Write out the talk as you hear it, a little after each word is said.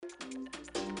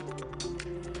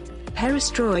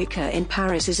Perestroika in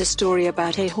Paris is a story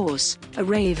about a horse, a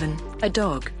raven, a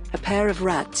dog, a pair of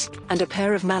rats, and a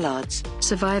pair of mallards,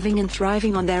 surviving and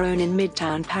thriving on their own in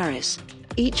Midtown Paris.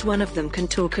 Each one of them can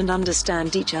talk and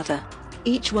understand each other.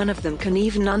 Each one of them can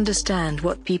even understand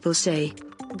what people say.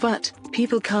 But,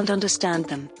 people can't understand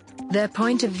them. Their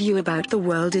point of view about the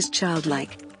world is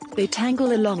childlike. They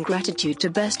tangle along gratitude to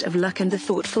best of luck and the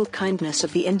thoughtful kindness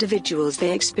of the individuals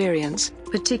they experience,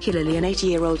 particularly an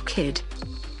 8-year-old kid.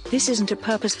 This isn't a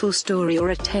purposeful story or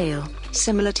a tale,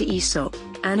 similar to Aesop,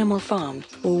 Animal Farm,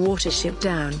 or Watership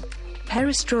Down.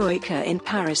 Perestroika in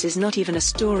Paris is not even a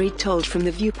story told from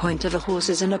the viewpoint of a horse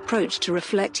as an approach to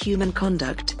reflect human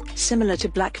conduct, similar to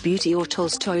Black Beauty or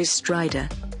Tolstoy's Strider.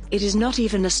 It is not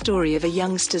even a story of a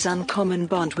youngster's uncommon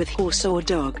bond with horse or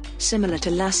dog, similar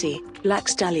to Lassie, Black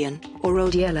Stallion, or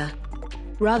Old Yeller.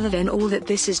 Rather than all that,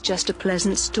 this is just a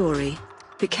pleasant story.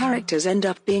 The characters end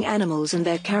up being animals, and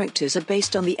their characters are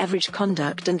based on the average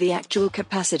conduct and the actual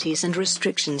capacities and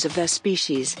restrictions of their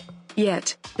species.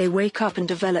 Yet, they wake up and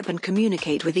develop and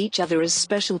communicate with each other as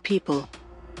special people.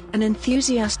 An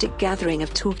enthusiastic gathering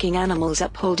of talking animals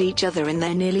uphold each other in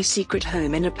their nearly secret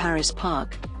home in a Paris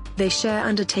park. They share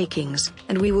undertakings,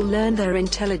 and we will learn their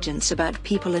intelligence about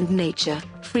people and nature,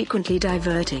 frequently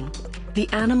diverting. The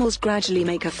animals gradually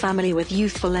make a family with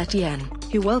youthful Etienne,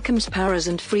 who welcomes Paris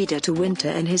and Frida to winter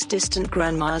in his distant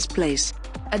grandma's place.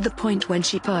 At the point when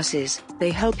she passes,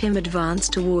 they help him advance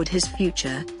toward his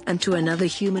future, and to another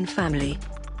human family.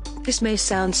 This may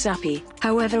sound sappy,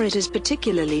 however it is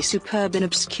particularly superb in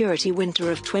obscurity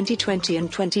winter of 2020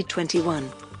 and 2021.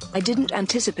 I didn't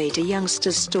anticipate a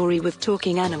youngster's story with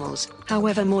talking animals,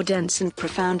 however more dense and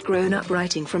profound grown-up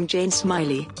writing from Jane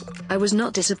Smiley. I was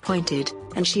not disappointed,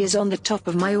 and she is on the top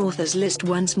of my authors list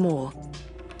once more.